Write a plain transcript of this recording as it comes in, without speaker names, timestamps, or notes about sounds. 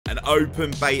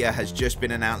open beta has just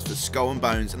been announced for Skull and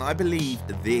Bones, and I believe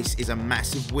this is a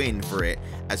massive win for it,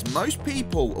 as most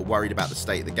people are worried about the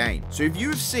state of the game. So if you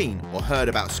have seen or heard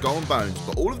about Skull and Bones,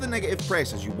 but all of the negative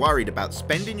press has you worried about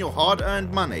spending your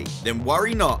hard-earned money, then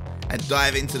worry not and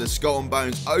dive into the Skull and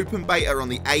Bones open beta on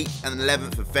the 8th and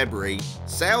 11th of February.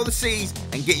 Sail the seas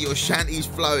and get your shanties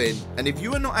flowing. And if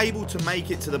you are not able to make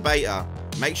it to the beta,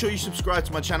 make sure you subscribe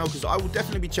to my channel, because I will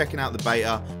definitely be checking out the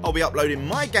beta. I'll be uploading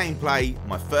my gameplay,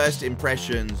 my first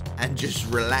impressions, and just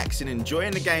relaxing,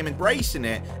 enjoying the game, embracing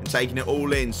it, and taking it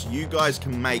all in so you guys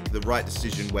can make the right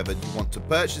decision whether you want to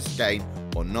purchase the game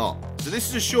or not. So this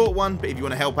is a short one, but if you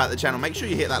want to help out the channel, make sure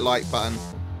you hit that like button.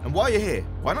 And while you're here,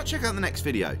 why not check out the next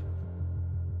video?